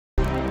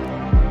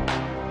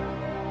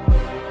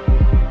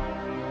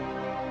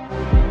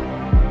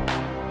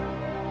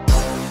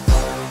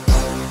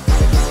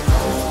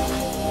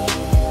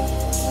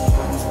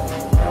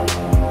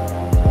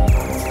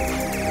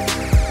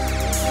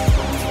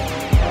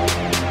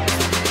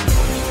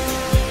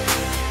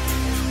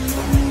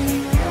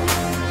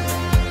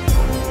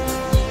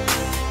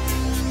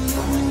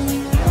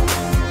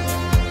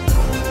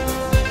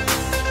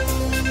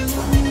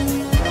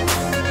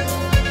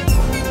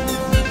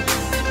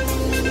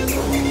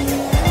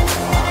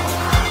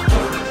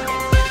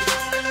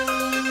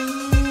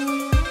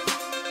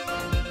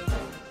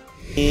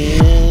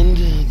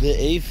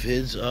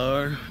aphids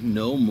are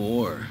no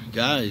more,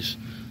 guys.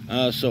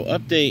 So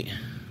update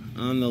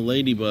on the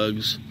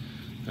ladybugs,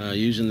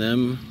 using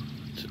them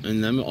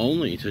and them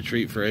only to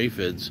treat for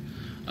aphids.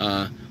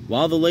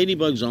 While the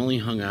ladybugs only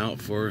hung out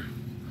for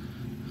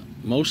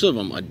most of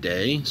them a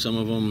day, some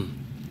of them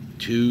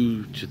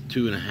 2 to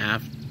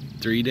 2.5,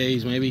 3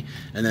 days maybe,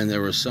 and then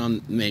there were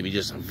some, maybe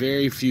just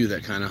very few,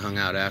 that kind of hung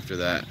out after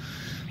that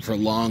for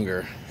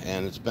longer.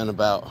 And it's been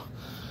about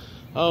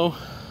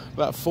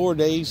 4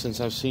 days since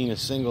I've seen a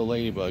single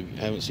ladybug.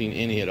 I haven't seen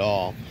any at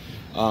all.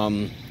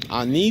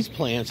 On these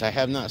plants, I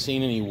have not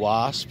seen any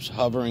wasps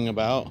hovering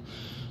about,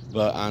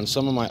 but on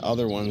some of my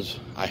other ones,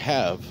 I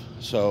have.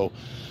 So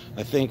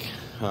I think,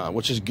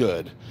 which is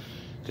good,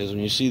 because when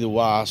you see the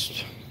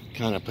wasps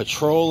kind of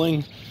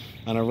patrolling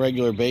on a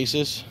regular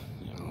basis,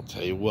 I'll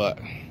tell you what,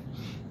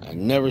 I've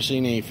never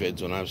seen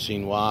aphids when I've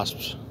seen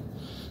wasps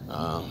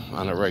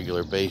on a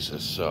regular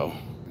basis. So,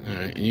 all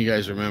right, and you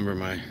guys remember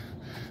my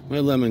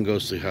lemon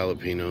ghostly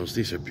jalapenos.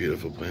 These are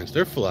beautiful plants.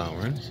 They're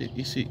flowering.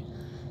 You see,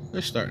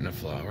 they're starting to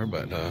flower,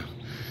 but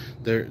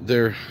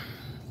there's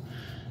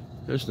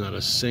not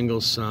a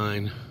single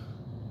sign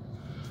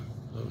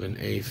of an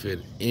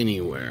aphid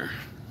anywhere.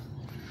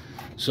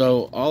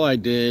 So all I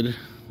did,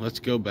 let's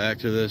go back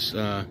to this,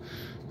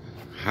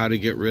 how to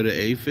get rid of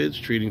aphids,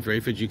 treating for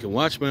aphids. You can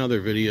watch my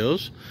other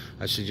videos.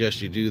 I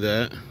suggest you do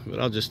that, but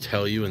I'll just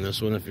tell you in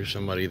this one, if you're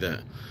somebody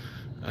that,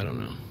 I don't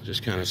know,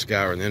 just kind of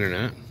scouring the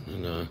internet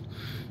and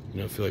you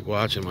don't feel like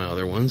watching my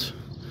other ones.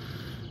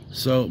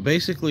 So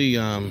basically,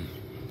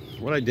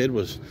 what I did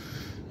was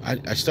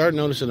I started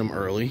noticing them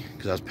early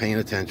because I was paying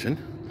attention,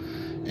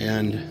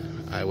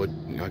 and I would,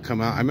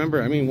 come out. I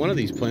remember, one of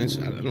these plants,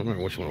 I don't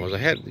remember which one it was.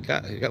 I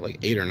got like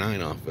 8 or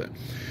 9 off it.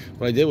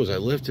 What I did was I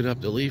lifted up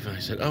the leaf and I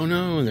said, oh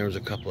no, and there was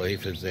a couple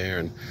aphids there,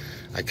 and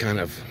I kind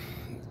of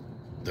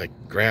like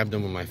grabbed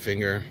them with my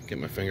finger, get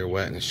my finger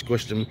wet, and I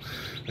squished them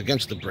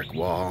against the brick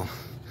wall.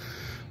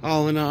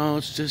 All in all,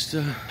 it's just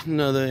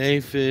another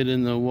aphid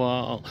in the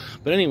wall.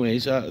 But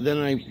anyways, then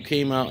I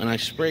came out and I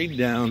sprayed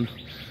down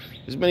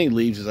as many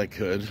leaves as I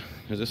could,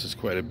 because this is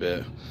quite a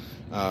bit,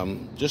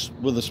 just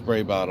with a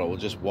spray bottle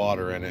with just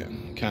water in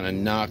it. Kind of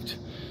knocked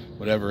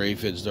whatever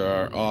aphids there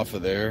are off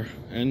of there,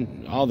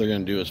 and all they're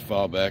going to do is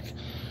fall back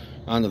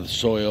onto the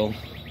soil,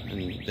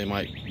 and they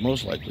might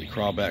most likely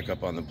crawl back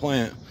up on the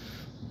plant,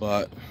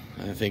 but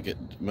I think it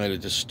might have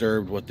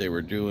disturbed what they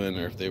were doing,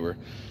 or if they were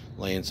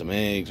laying some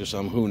eggs or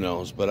something, who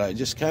knows. But I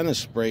just kind of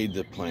sprayed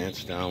the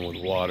plants down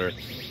with water,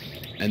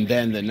 and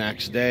then the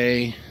next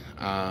day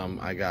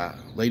I got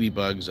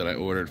ladybugs that I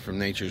ordered from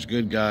Nature's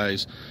Good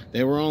guys.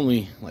 They were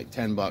only like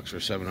 10 bucks or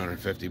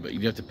 750, but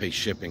you have to pay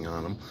shipping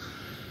on them.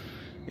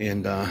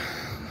 And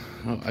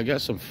I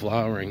got some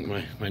flowering.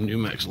 My New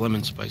Mex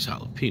lemon spice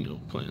jalapeno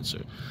plants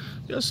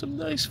got some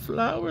nice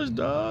flowers,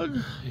 dog.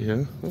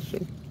 Yeah,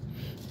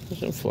 there's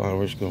some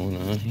flowers going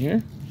on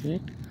here. See?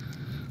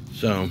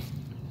 So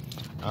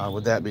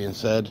with that being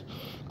said,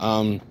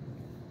 then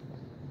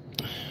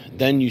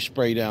you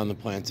spray down the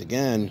plants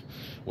again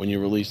when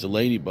you release the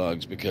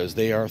ladybugs, because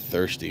they are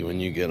thirsty when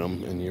you get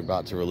them and you're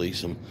about to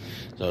release them.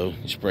 So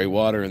you spray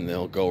water and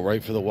they'll go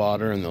right for the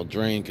water, and they'll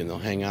drink and they'll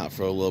hang out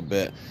for a little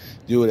bit.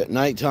 Do it at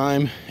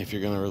nighttime if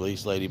you're going to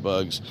release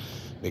ladybugs,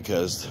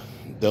 because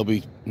they'll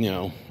be,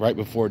 right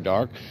before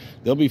dark,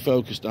 they'll be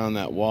focused on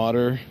that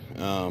water.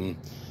 And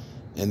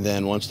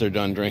then once they're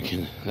done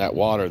drinking that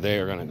water, they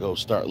are going to go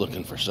start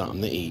looking for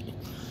something to eat.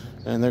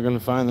 And they're going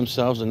to find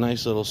themselves a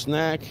nice little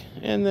snack,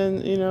 and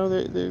then,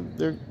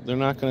 they're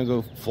not going to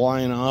go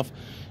flying off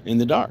in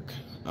the dark.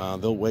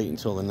 They'll wait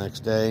until the next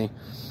day.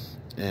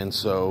 And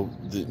so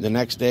the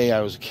next day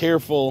I was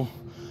careful.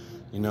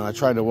 I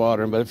tried to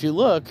water them, but if you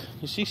look,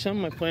 you see some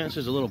of my plants,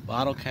 there's a little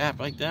bottle cap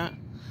like that.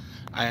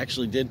 I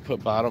actually did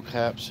put bottle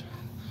caps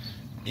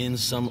in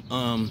some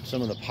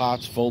of the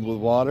pots filled with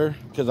water,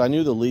 because I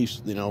knew the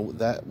leaves,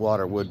 that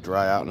water would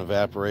dry out and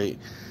evaporate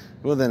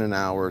within an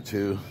hour or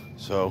two.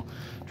 So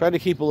tried to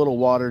keep a little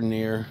water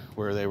near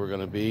where they were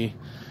going to be.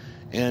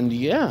 And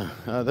yeah,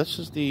 that's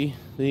just the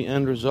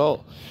end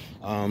result.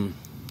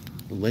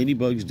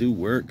 Ladybugs do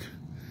work,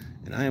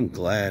 and I am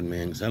glad,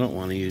 man, because I don't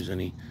want to use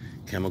any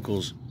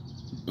chemicals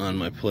on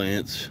my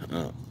plants.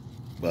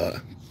 But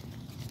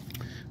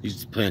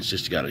these plants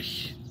just got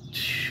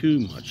too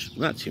much,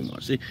 not too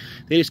much. They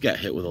just got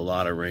hit with a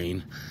lot of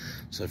rain.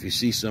 So if you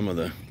see some of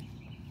the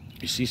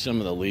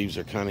leaves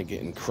are kind of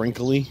getting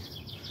crinkly.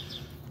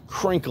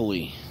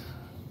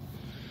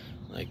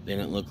 Like they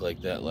didn't look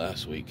like that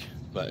last week,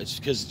 but it's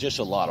because just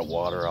a lot of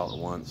water all at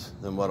once.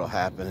 Then what'll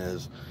happen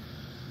is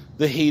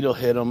the heat will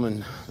hit them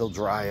and they'll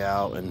dry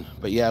out.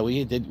 But yeah,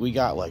 we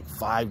got like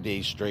 5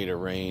 days straight of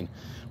rain,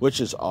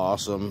 which is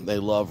awesome. They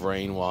love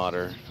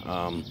rainwater.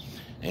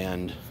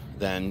 And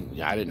then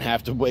I didn't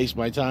have to waste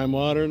my time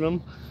watering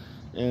them.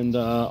 And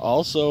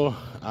also,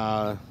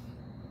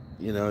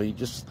 you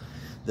just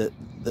the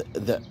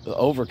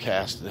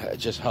overcast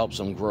just helps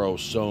them grow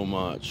so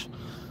much.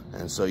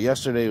 And so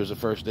yesterday was the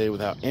first day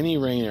without any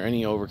rain or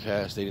any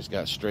overcast. They just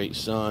got straight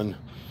sun,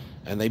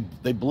 and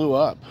they blew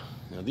up.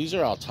 Now, these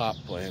are all top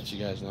plants. You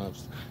guys know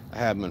I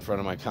have them in front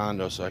of my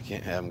condo, so I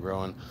can't have them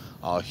growing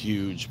all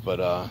huge.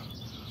 But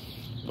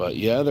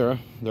yeah,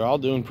 they're all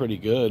doing pretty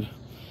good.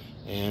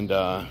 And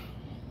let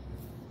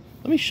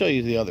me show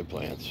you the other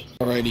plants.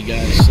 Alrighty,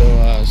 guys.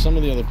 So some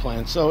of the other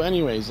plants. So,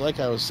 anyways, like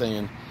I was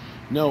saying,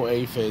 no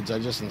aphids. I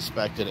just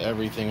inspected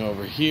everything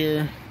over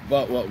here.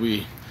 But what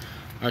we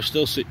are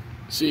still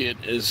seeing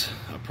is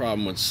a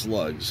problem with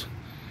slugs.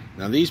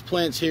 Now, these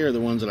plants here are the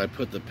ones that I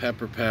put the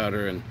pepper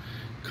powder and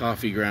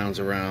coffee grounds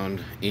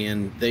around,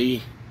 and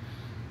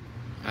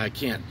I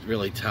can't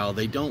really tell.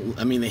 They don't,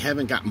 I mean, they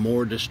haven't got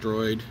more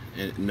destroyed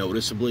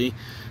noticeably,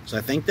 so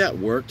I think that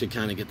worked to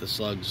kind of get the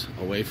slugs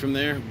away from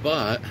there,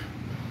 but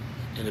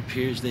it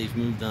appears they've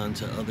moved on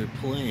to other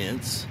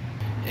plants,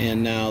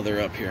 and now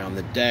they're up here on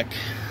the deck,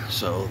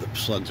 so the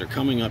slugs are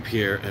coming up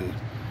here and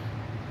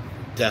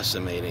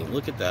decimating.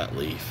 Look at that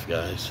leaf,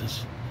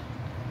 guys.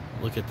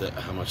 Look at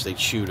how much they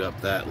chewed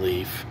up that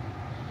leaf.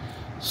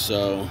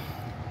 So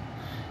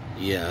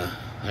yeah,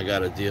 I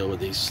gotta deal with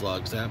these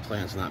slugs. That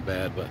plant's not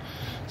bad, but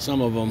some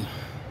of them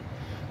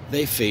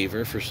they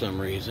favor for some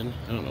reason.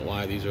 I don't know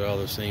why these are all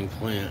the same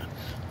plant.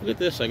 Look at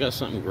this, I got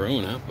something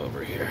growing up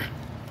over here.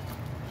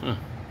 Huh.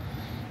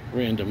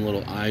 Random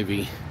little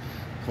ivy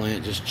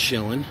plant just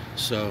chilling.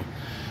 So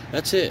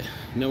that's it.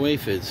 No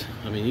aphids.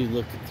 I mean, you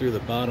look through the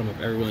bottom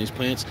of every one of these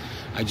plants.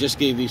 I just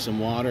gave these some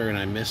water and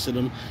I misted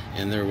them,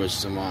 and there was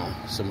some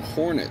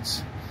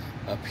hornets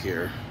up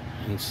here,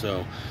 and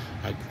so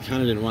I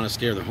kind of didn't want to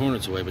scare the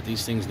hornets away, but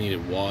these things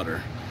needed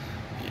water.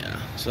 Yeah,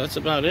 so that's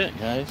about it,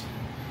 guys.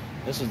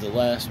 This is the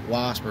last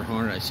wasp or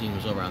hornet I seen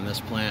was over on this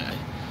plant.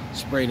 I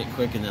sprayed it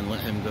quick and then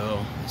let him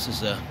go. This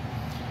is a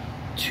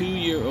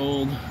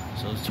 2-year-old,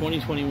 so it's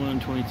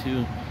 2021,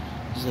 22.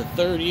 This is the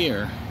 3rd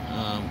year.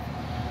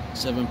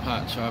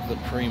 7-pot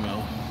chocolate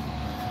primo.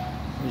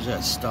 Where's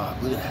that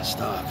stalk? Look at that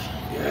stalk.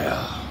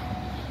 Yeah.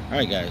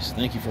 Alright, guys.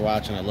 Thank you for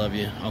watching. I love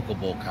you. Uncle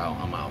Bull Cow.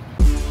 I'm out.